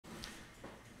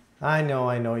I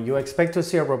know. You expect to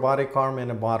see a robotic arm in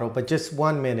a bottle, but just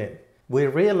 1 minute. We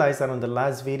realized that on the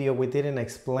last video, we didn't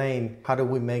explain how do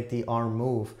we make the arm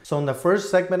move. So in the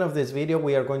first segment of this video,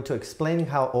 we are going to explain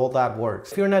how all that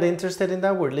works. If you're not interested in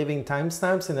that, we're leaving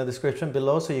timestamps in the description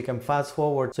below so you can fast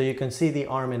forward so you can see the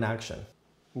arm in action.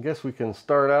 I guess we can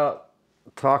start out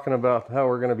talking about how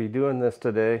we're going to be doing this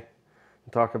today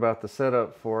and talk about the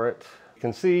setup for it. You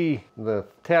can see the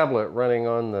tablet running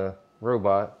on the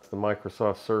robot. It's the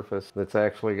Microsoft Surface that's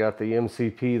actually got the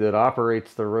MCP that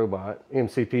operates the robot.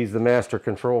 MCP is the master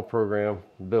control program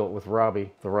built with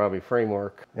Robby, the Robby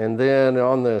framework. And then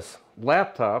on this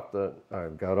laptop that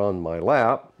I've got on my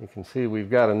lap, you can see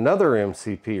we've got another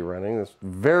MCP running that's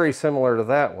very similar to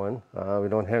that one. We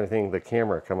don't have anything, the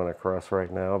camera coming across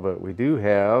right now, but we do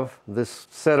have this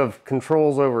set of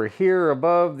controls over here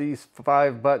above these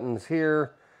 5 buttons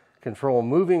here. Control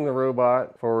moving the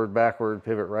robot forward, backward,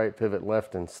 pivot right, pivot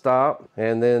left, and stop.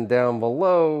 And then down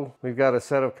below, we've got a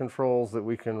set of controls that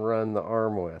we can run the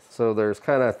arm with. So there's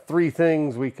kind of 3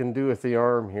 things we can do with the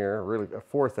arm here, really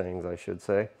 4 things I should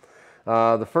say.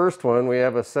 The first one, we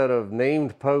have a set of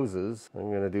named poses.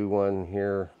 I'm going to do one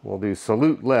here. We'll do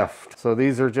salute left. So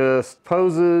these are just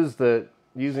poses that,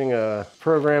 using a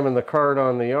program in the card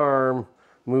on the arm,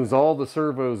 moves all the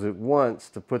servos at once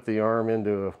to put the arm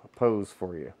into a pose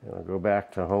for you. And I'll go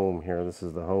back to home here. This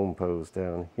is the home pose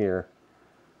down here.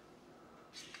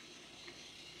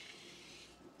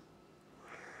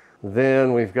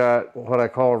 Then we've got what I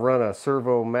call run a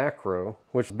servo macro,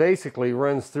 which basically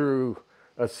runs through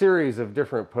a series of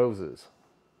different poses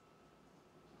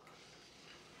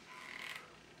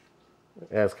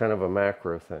as kind of a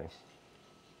macro thing.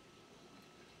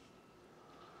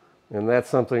 And that's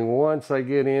something, once I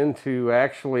get into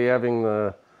actually having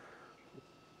the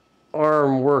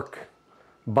arm work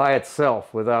by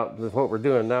itself without, what we're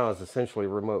doing now is essentially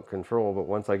remote control, but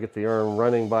once I get the arm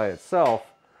running by itself,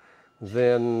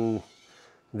 then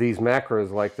these macros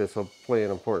like this will play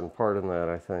an important part in that,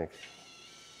 I think.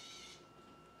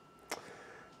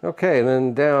 Okay, and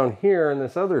then down here in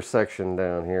this other section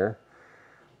down here,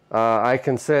 I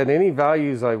can set any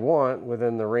values I want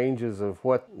within the ranges of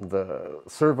what the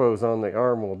servos on the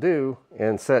arm will do,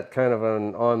 and set kind of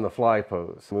an on-the-fly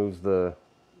pose. Moves the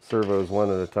servos one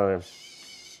at a time.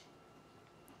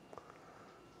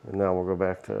 And now we'll go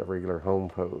back to a regular home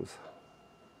pose.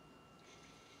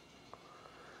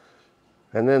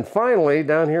 And then finally,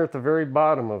 down here at the very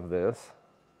bottom of this,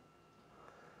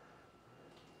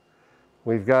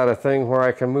 we've got a thing where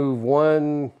I can move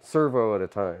one servo at a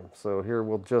time. So here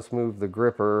we'll just move the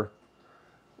gripper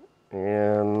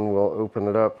and we'll open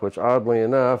it up, which oddly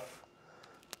enough,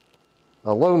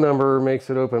 a low number makes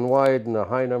it open wide and a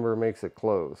high number makes it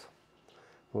close,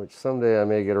 which someday I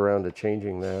may get around to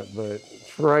changing that, but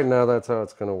for right now that's how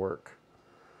it's going to work.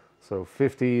 So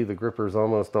 50, the gripper's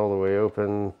almost all the way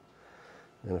open,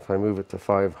 and if I move it to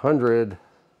 500,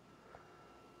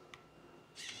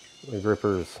 the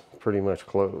gripper's pretty much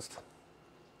closed.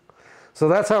 So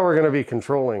that's how we're going to be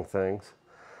controlling things.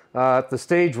 At the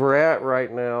stage we're at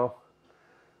right now,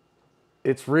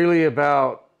 it's really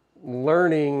about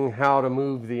learning how to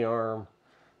move the arm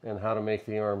and how to make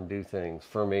the arm do things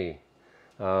for me.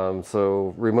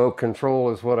 So remote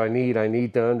control is what I need. I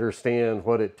need to understand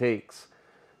what it takes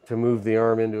to move the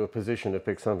arm into a position to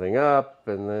pick something up,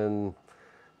 and then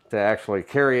to actually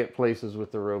carry it places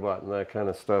with the robot and that kind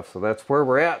of stuff. So that's where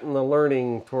we're at in the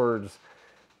learning towards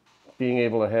being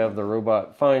able to have the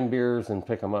robot find beers and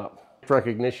pick them up.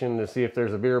 Recognition to see if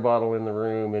there's a beer bottle in the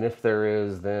room, and if there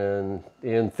is, then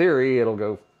in theory it'll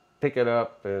go pick it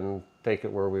up and take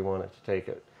it where we want it to take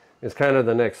it. It's kind of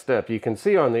the next step. You can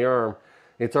see on the arm,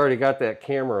 it's already got that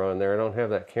camera on there. I don't have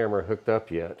that camera hooked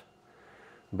up yet,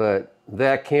 but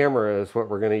that camera is what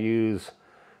we're going to use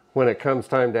when it comes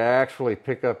time to actually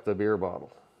pick up the beer bottle.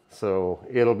 So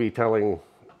it'll be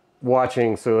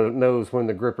watching so it knows when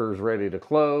the gripper is ready to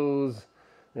close,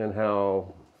 and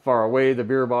how far away the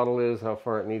beer bottle is, how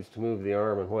far it needs to move the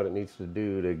arm, and what it needs to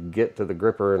do to get to the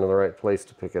gripper in the right place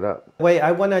to pick it up. Wait,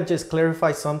 I want to just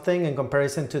clarify something in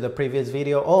comparison to the previous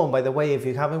video. Oh, and by the way, if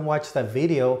you haven't watched that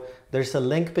video, there's a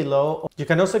link below. You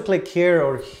can also click here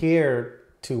or here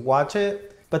to watch it.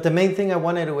 But the main thing I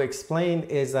wanted to explain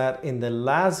is that in the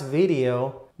last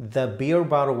video, the beer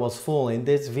bottle was full. In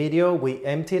this video, we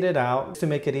emptied it out to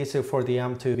make it easier for the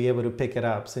arm to be able to pick it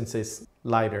up since it's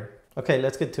lighter. Okay,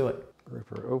 let's get to it.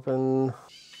 Gripper open.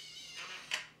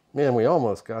 Man, we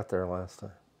almost got there last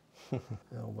time.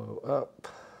 Elbow up.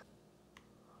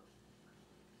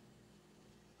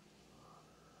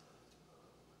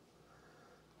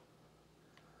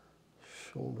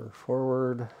 Shoulder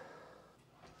forward.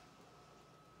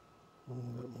 A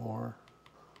little bit more.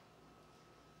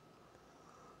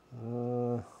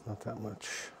 Not that much.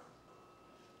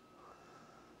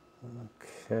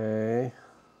 Okay.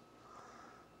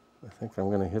 I think I'm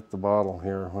going to hit the bottle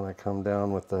here when I come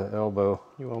down with the elbow.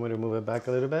 You want me to move it back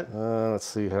a little bit? Let's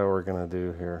see how we're going to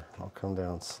do here. I'll come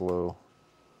down slow.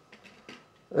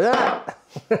 Ah!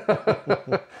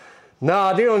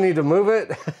 No, you don't need to move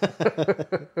it.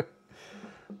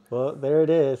 Well, there it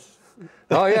is.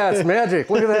 Oh yeah, it's magic.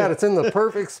 Look at that. It's in the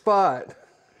perfect spot.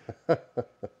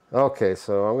 Okay,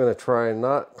 so I'm going to try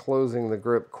not closing the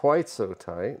grip quite so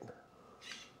tight.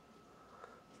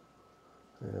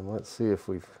 And let's see if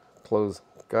we've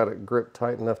got it gripped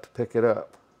tight enough to pick it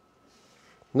up.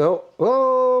 Nope.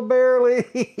 Oh, barely.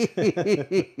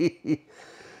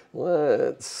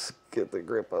 Let's get the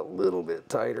grip a little bit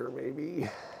tighter, maybe.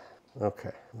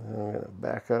 Okay, I'm going to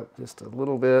back up just a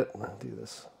little bit and do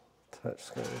this touch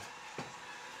screen.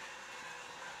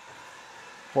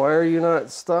 Why are you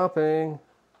not stopping?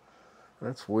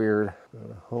 That's weird. Go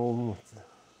to home with the...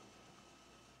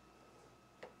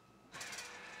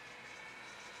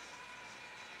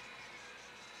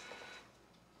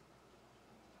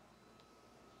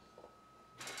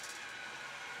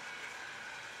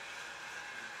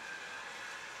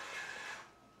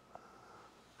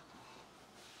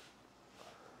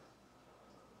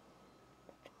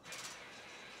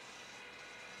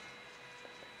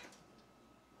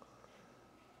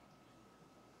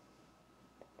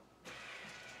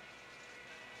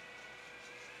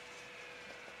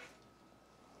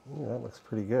 Yeah, that looks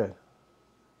pretty good.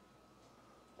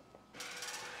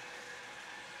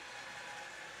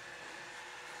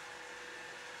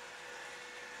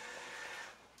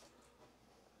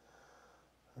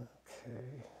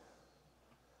 Okay.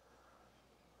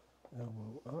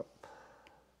 Elbow up.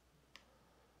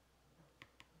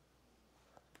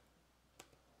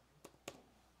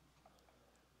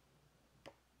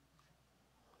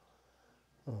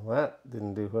 Well, that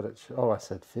didn't do what it should. Oh, I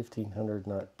said 1,500,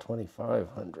 not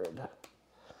 2,500.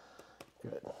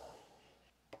 Good.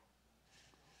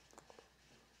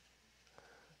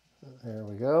 There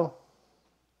we go.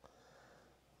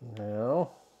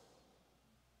 Now,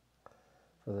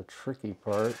 for the tricky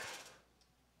part.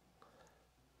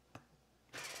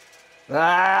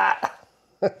 Ah!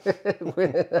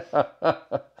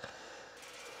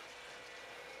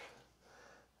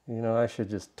 You know, I should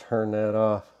just turn that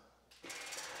off.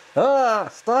 Ah!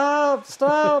 Stop!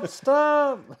 Stop!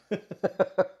 Stop!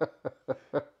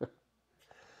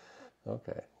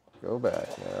 Okay, go back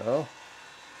now.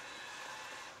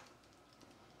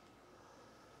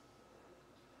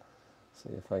 See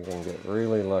if I can get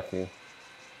really lucky.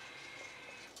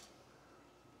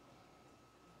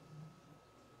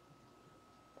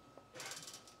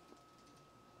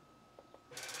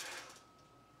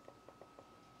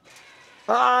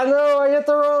 Ah, no, I hit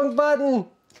the wrong button.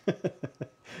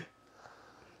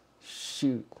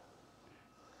 Shoot.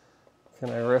 Can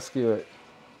I rescue it?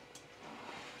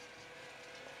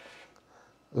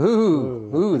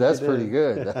 Ooh, that's pretty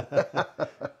good.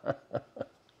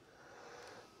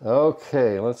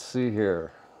 Okay, let's see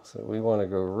here. So we want to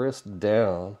go wrist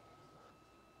down.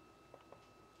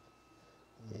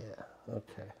 Yeah,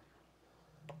 okay.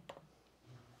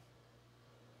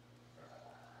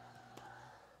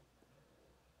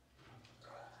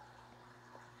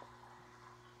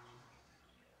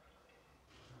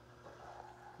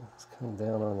 Let's come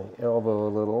down on the elbow a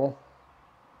little.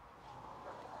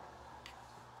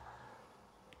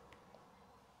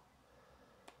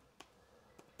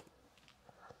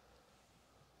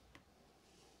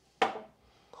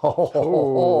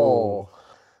 Oh,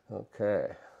 okay.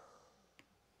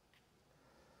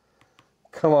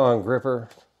 Come on, gripper.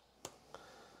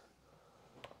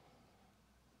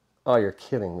 Oh, you're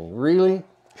kidding me. Really?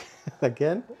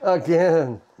 Again?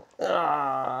 Again.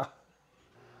 Ah.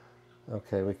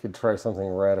 Okay, we could try something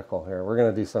radical here. We're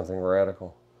going to do something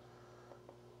radical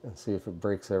and see if it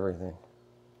breaks everything.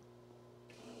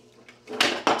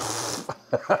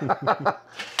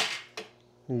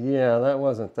 Yeah, that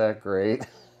wasn't that great.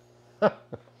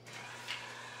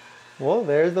 Well,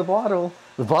 there's the bottle.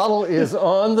 The bottle is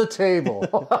on the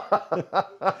table.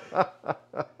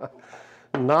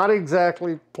 Not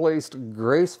exactly placed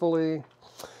gracefully.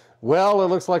 Well, it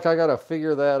looks like I got to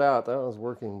figure that out. That was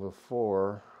working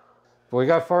before. But we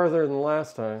got farther than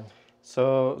last time.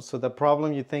 So the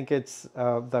problem, you think it's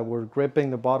that we're gripping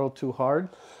the bottle too hard?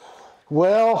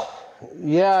 Well,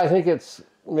 yeah, I think it's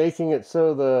making it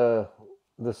so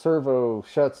the servo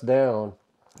shuts down.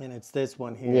 And it's this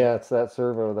one here. Yeah, it's that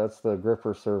servo. That's the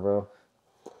gripper servo.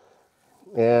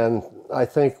 And I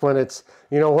think when it's,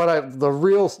 you know what, the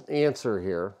real answer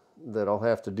here that I'll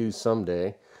have to do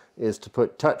someday is to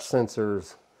put touch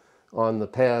sensors on the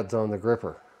pads on the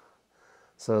gripper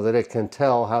so that it can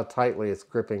tell how tightly it's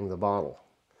gripping the bottle.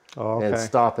 Oh, okay. And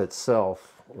stop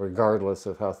itself regardless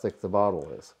of how thick the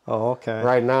bottle is. Oh, okay.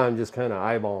 Right now I'm just kind of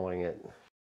eyeballing it.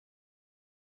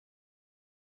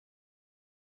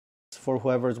 For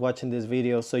whoever's watching this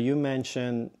video, so you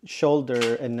mentioned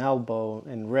shoulder and elbow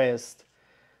and wrist.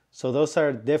 So those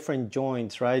are different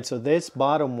joints, right? So this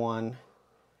bottom one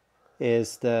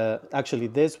is actually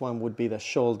this one would be the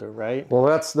shoulder, right?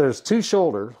 Well, there's two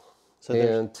shoulders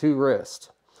and two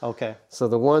wrists. Okay. So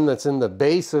the one that's in the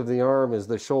base of the arm is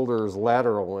the shoulder's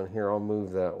lateral one. Here, I'll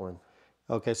move that one.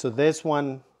 Okay, so this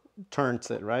one turns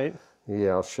it, right?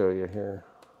 Yeah, I'll show you here.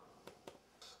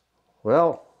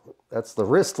 Well, that's the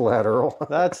wrist lateral.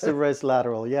 That's the wrist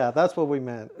lateral. Yeah, that's what we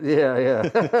meant. Yeah,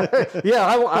 yeah.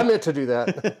 Yeah, I meant to do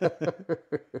that.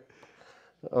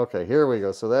 Okay, here we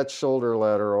go. So that's shoulder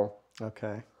lateral.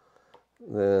 Okay.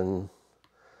 Then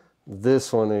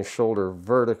this one is shoulder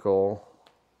vertical.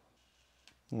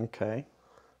 Okay.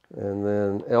 And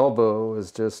then elbow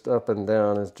is just up and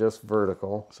down, is just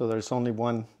vertical. So there's only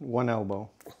one elbow.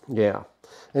 Yeah.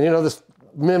 And you know, this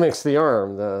mimics the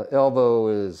arm. The elbow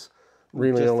is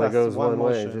really only goes one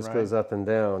way. It just goes up and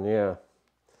down, yeah.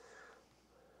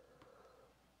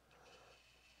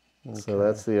 Okay. So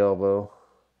that's the elbow.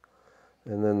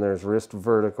 And then there's wrist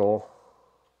vertical.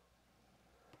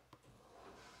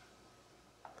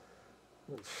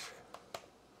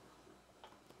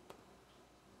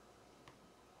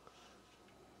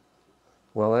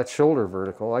 Well, that's shoulder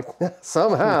vertical.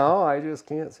 Somehow I just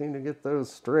can't seem to get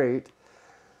those straight.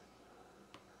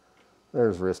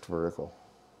 There's wrist vertical.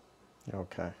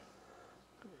 Okay.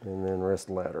 And then wrist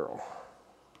lateral.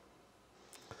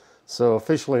 So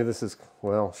officially this is,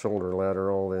 well, shoulder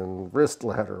lateral and wrist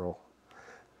lateral.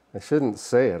 I shouldn't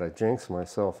say it. I jinx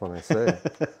myself when I say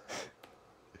it.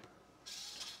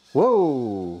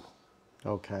 Whoa!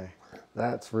 Okay.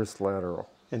 That's wrist lateral.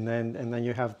 And then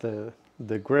you have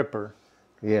the gripper.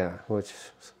 Yeah,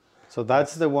 so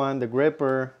that's the one, the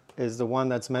gripper is the one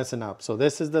that's messing up. So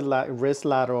this is the wrist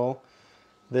lateral.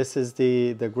 This is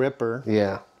the gripper.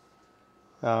 Yeah.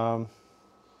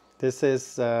 This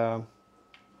is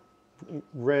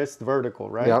wrist vertical,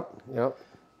 right? Yep, yep.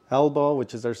 Elbow,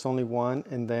 which is there's only one,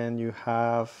 and then you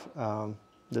have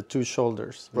the two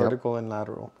shoulders, vertical and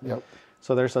lateral. Yep.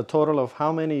 So there's a total of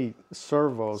how many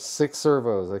servos? 6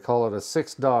 servos. They call it a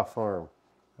 6-DOF arm.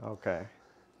 Okay.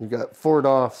 You've got 4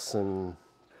 DOFs, and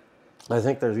I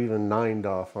think there's even 9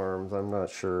 DOF arms. I'm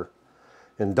not sure.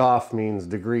 And DOF means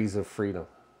degrees of freedom.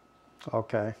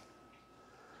 Okay.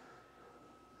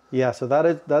 Yeah, so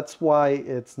that's why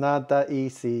it's not that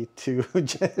easy to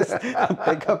just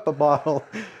pick up a bottle.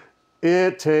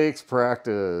 It takes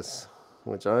practice,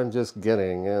 which I'm just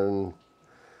getting, and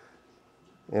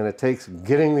it takes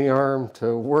getting the arm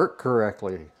to work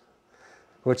correctly,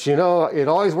 which, you know, it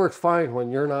always works fine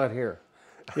when you're not here.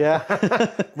 Yeah.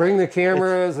 Bring the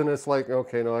cameras and it's like,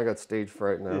 okay, no, I got stage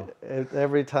fright now.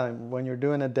 Every time when you're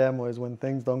doing a demo is when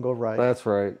things don't go right. That's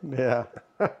right. Yeah.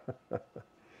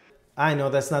 I know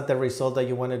that's not the result that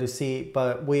you wanted to see,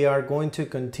 but we are going to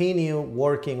continue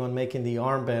working on making the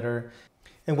arm better.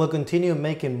 And we'll continue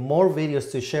making more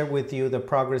videos to share with you the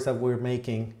progress that we're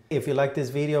making. If you like this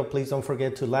video, please don't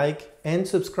forget to like and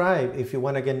subscribe if you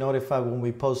want to get notified when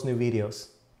we post new videos.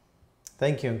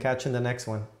 Thank you, and catch you in the next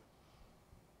one.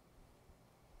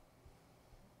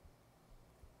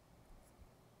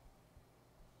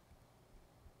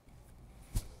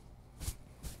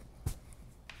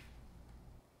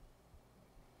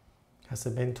 Has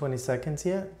it been 20 seconds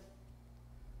yet?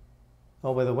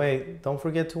 Oh, by the way, don't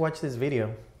forget to watch this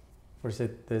video. Or is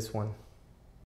it this one?